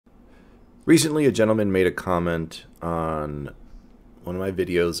Recently, a gentleman made a comment on one of my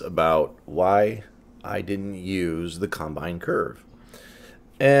videos about why I didn't use the combine curve.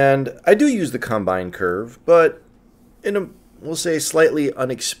 And I do use the combine curve, but in a, we'll say, slightly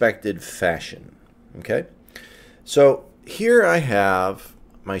unexpected fashion. Okay? So here I have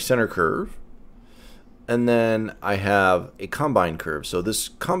my center curve, and then I have a combine curve. So this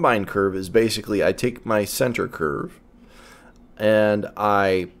combine curve is basically I take my center curve and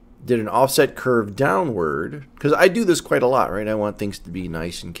I did an offset curve downward, because I do this quite a lot, right? I want things to be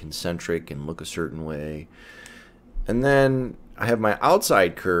nice and concentric and look a certain way. And then I have my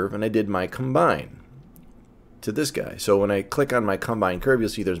outside curve, and I did my combine to this guy. So when I click on my combine curve, you'll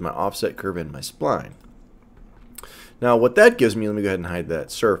see there's my offset curve and my spline. Now what that gives me, let me go ahead and hide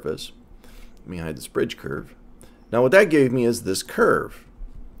that surface. Let me hide this bridge curve. Now what that gave me is this curve.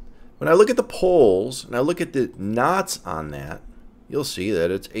 When I look at the poles, and I look at the knots on that, you'll see that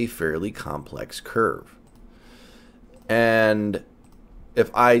it's a fairly complex curve. And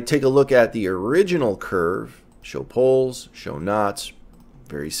if I take a look at the original curve, show poles, show knots,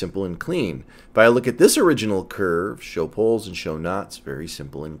 very simple and clean. If I look at this original curve, show poles and show knots, very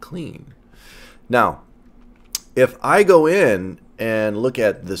simple and clean. Now, if I go in and look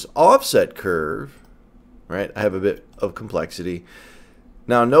at this offset curve, right, I have a bit of complexity.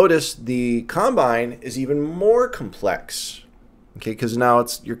 Now notice the combine is even more complex. Okay, because now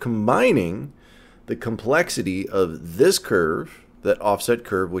you're combining the complexity of this curve, that offset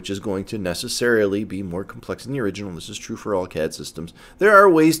curve, which is going to necessarily be more complex than the original. This is true for all CAD systems. There are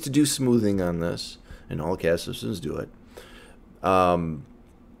ways to do smoothing on this, and all CAD systems do it. And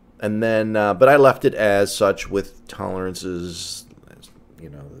then, but I left it as such with tolerances, you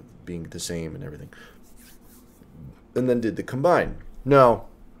know, being the same and everything. And then did the combine. Now,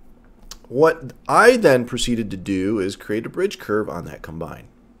 what I then proceeded to do is create a bridge curve on that combine.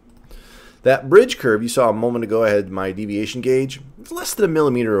 That bridge curve you saw a moment ago, I had my deviation gauge. It's less than 1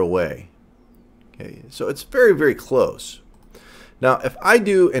 millimeter away. Okay, so it's very, very close. Now, if I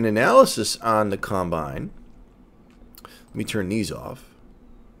do an analysis on the combine, let me turn these off.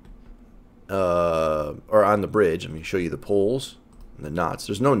 Or on the bridge, let me show you the poles and the knots.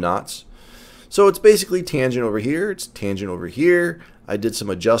 There's no knots. So it's basically tangent over here, it's tangent over here. I did some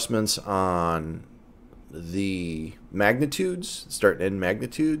adjustments on the magnitudes, start and end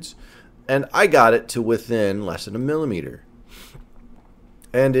magnitudes, and I got it to within less than 1 millimeter.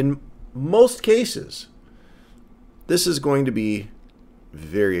 And in most cases, this is going to be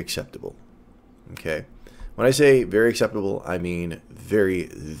very acceptable. Okay? When I say very acceptable, I mean very,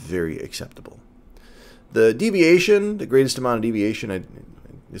 very acceptable. The deviation, the greatest amount of deviation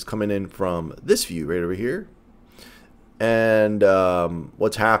is coming in from this view right over here. And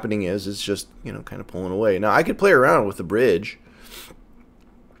what's happening is it's just, you know, kind of pulling away. Now, I could play around with the bridge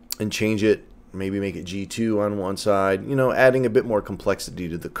and change it, maybe make it G2 on one side, you know, adding a bit more complexity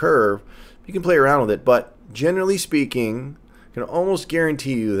to the curve. You can play around with it, but generally speaking, I can almost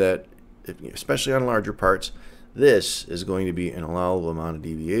guarantee you that, especially on larger parts, this is going to be an allowable amount of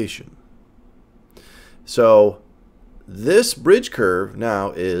deviation. So this bridge curve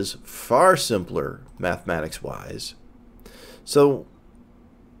now is far simpler mathematics-wise. So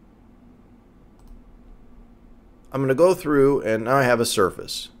I'm going to go through, and now I have a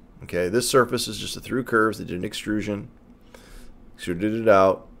surface. Okay, this surface is just a through curves. They did an extrusion, extruded it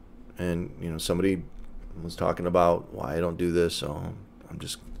out, and you know, somebody was talking about why I don't do this, so I'm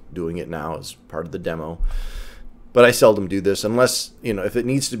just doing it now as part of the demo. But I seldom do this unless, you know, if it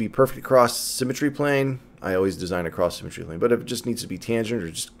needs to be perfect across symmetry plane, I always design a cross symmetry plane. But if it just needs to be tangent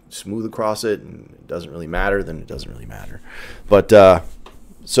or just smooth across it and it doesn't really matter, then it doesn't really matter. But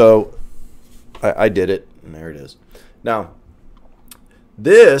so I did it, and there it is. Now,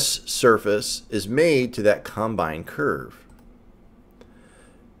 this surface is made to that combine curve.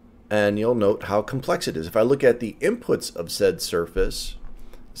 And you'll note how complex it is. If I look at the inputs of said surface,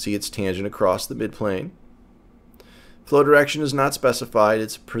 see it's tangent across the midplane. Flow direction is not specified.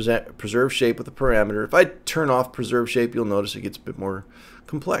 It's preserved shape with a parameter. If I turn off preserve shape, you'll notice it gets a bit more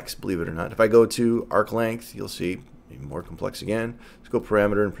complex, believe it or not. If I go to arc length, you'll see even more complex again. Let's go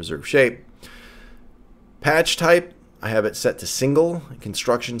parameter and preserve shape. Patch type, I have it set to single.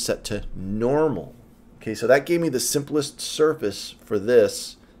 Construction set to normal. Okay, so that gave me the simplest surface for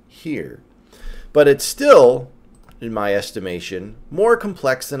this here. But it's still, in my estimation, more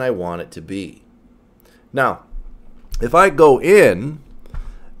complex than I want it to be. Now, if I go in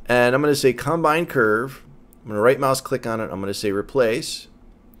and I'm going to say combine curve, I'm going to right mouse click on it, I'm going to say replace.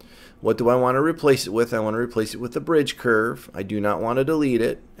 What do I want to replace it with? I want to replace it with the bridge curve. I do not want to delete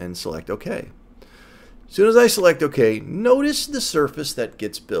it, and select OK. As soon as I select OK, notice the surface that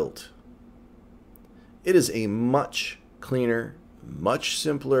gets built. It is a much cleaner, much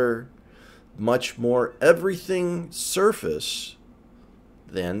simpler, much more everything surface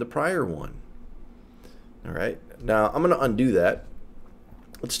than the prior one. All right, now I'm going to undo that.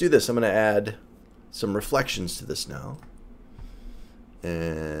 Let's do this. I'm going to add some reflections to this now.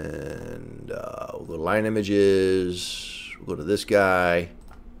 And we'll go to line images. We'll go to this guy.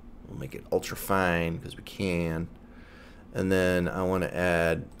 We'll make it ultra fine because we can. And then I want to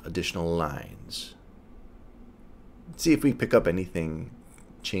add additional lines. Let's see if we pick up anything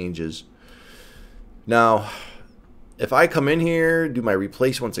changes. Now, if I come in here, do my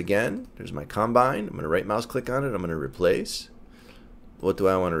replace once again, there's my combine. I'm going to right mouse click on it. I'm going to replace. What do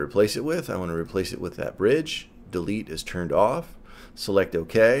I want to replace it with? I want to replace it with that bridge. Delete is turned off. Select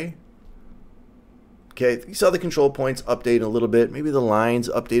OK. Okay, you saw the control points update a little bit. Maybe the lines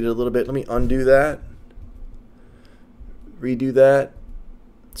updated a little bit. Let me undo that. Redo that.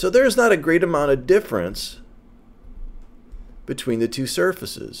 So there's not a great amount of difference between the two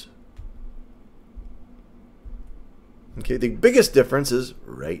surfaces. Okay, the biggest difference is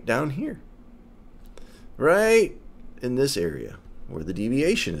right down here. Right in this area where the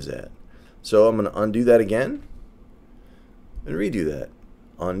deviation is at. So I'm going to undo that again and redo that.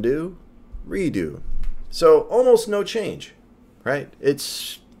 Undo, redo. So almost no change, right?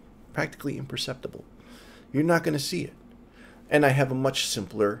 It's practically imperceptible. You're not going to see it. And I have a much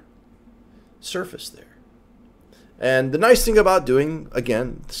simpler surface there. And the nice thing about doing,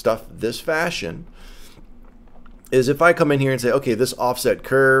 again, stuff this fashion is if I come in here and say, okay, this offset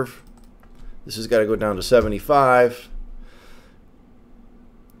curve, this has got to go down to 75.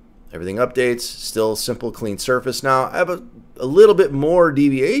 Everything updates, still simple, clean surface. Now, I have a little bit more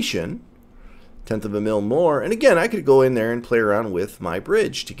deviation, 1/10 of a mil more. And again, I could go in there and play around with my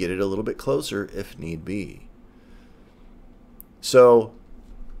bridge to get it a little bit closer if need be. So,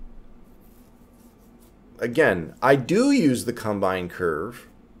 again, I do use the combine curve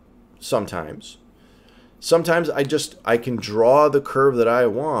sometimes. Sometimes I can draw the curve that I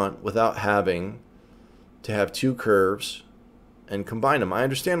want without having to have two curves and combine them. I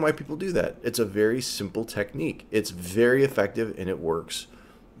understand why people do that. It's a very simple technique. It's very effective and it works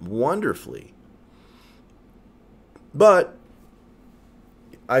wonderfully. But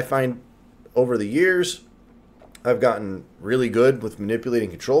I find over the years I've gotten really good with manipulating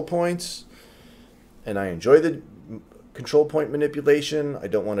control points, and I enjoy the control point manipulation. I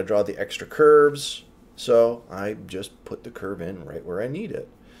don't want to draw the extra curves, so I just put the curve in right where I need it.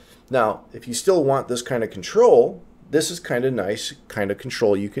 Now, if you still want this kind of control, this is kind of nice kind of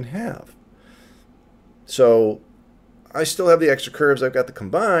control you can have. So I still have the extra curves. I've got the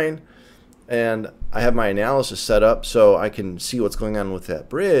combine, and I have my analysis set up so I can see what's going on with that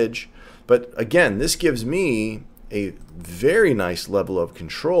bridge. But again, this gives me a very nice level of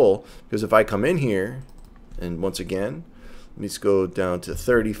control, because if I come in here, and once again, let's go down to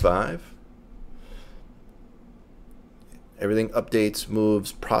 35. Everything updates,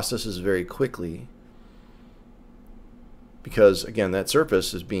 moves, processes very quickly, because again, that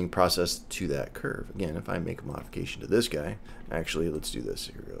surface is being processed to that curve. Again, if I make a modification to this guy, actually, let's do this.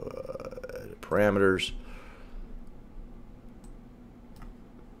 Here we go. Edit parameters.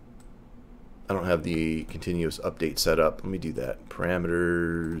 I don't have the continuous update set up. Let me do that.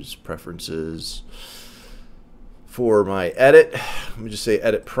 Parameters, preferences. For my edit, let me just say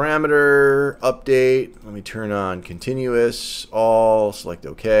edit parameter, update. Let me turn on continuous, all, select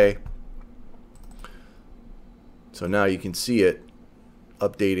OK. So now you can see it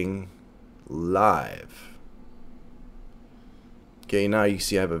updating live. Okay, now you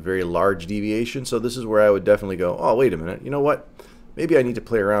see I have a very large deviation. So this is where I would definitely go, oh, wait a minute. You know what? Maybe I need to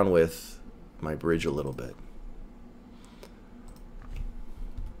play around with my bridge a little bit.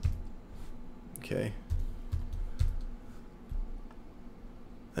 Okay.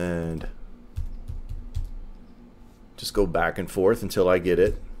 And just go back and forth until I get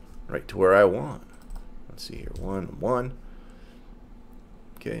it right to where I want. Let's see here, 1, 1.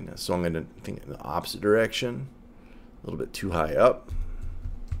 Okay, now so I'm going to think in the opposite direction, a little bit too high up.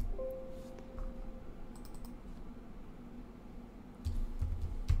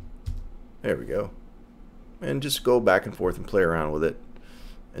 There we go. And just go back and forth and play around with it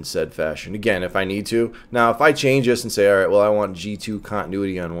in said fashion. Again, if I need to. Now, if I change this and say, all right, well, I want G2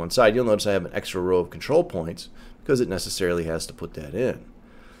 continuity on one side, you'll notice I have an extra row of control points because it necessarily has to put that in.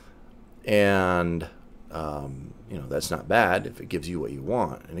 And, you know, that's not bad if it gives you what you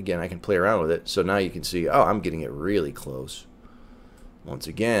want. And again, I can play around with it. So now you can see, oh, I'm getting it really close. Once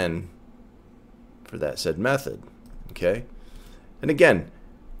again, for that said method. Okay? And again,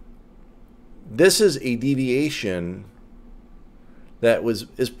 this is a deviation that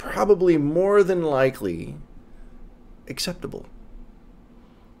is probably more than likely acceptable.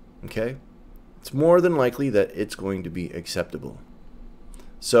 Okay? It's more than likely that it's going to be acceptable.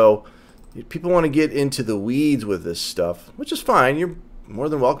 So people want to get into the weeds with this stuff, which is fine. You're more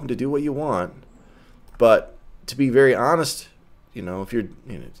than welcome to do what you want. But to be very honest, if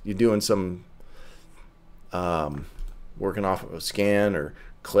you're doing some working off of a scan or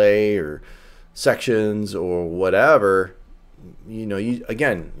clay or sections or whatever,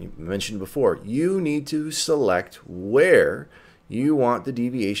 again, you mentioned before, you need to select where you want the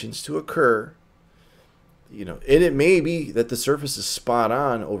deviations to occur. And it may be that the surface is spot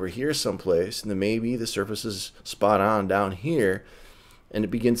on over here someplace, and then maybe the surface is spot on down here, and it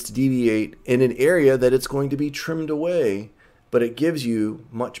begins to deviate in an area that it's going to be trimmed away, but it gives you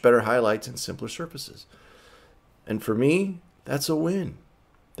much better highlights and simpler surfaces. And for me, that's a win.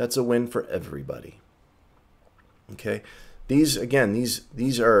 That's a win for everybody. Okay, these are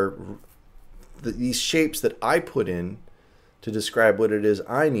these shapes that I put in to describe what it is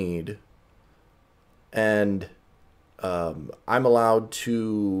I need. And I'm allowed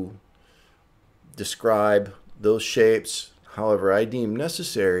to describe those shapes however I deem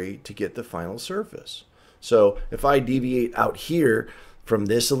necessary to get the final surface. So if I deviate out here from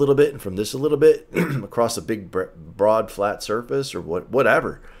this a little bit and from this a little bit across a big broad flat surface or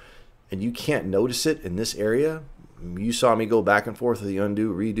whatever, and you can't notice it in this area, you saw me go back and forth with the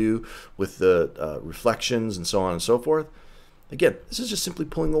undo, redo with the reflections and so on and so forth. Again, this is just simply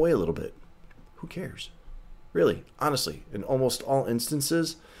pulling away a little bit. Who cares? Really, honestly, in almost all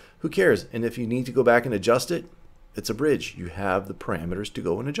instances, who cares? And if you need to go back and adjust it, it's a bridge. You have the parameters to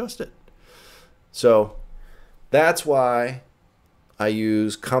go and adjust it. So that's why I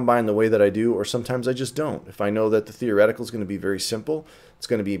use Combine the way that I do, or sometimes I just don't. If I know that the theoretical is going to be very simple, it's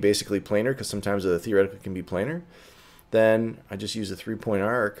going to be basically planar, because sometimes the theoretical can be planar, then I just use a 3-point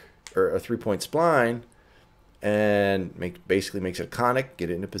arc or a 3-point spline and basically makes it a conic, get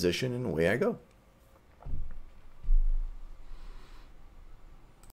it into position, and away I go.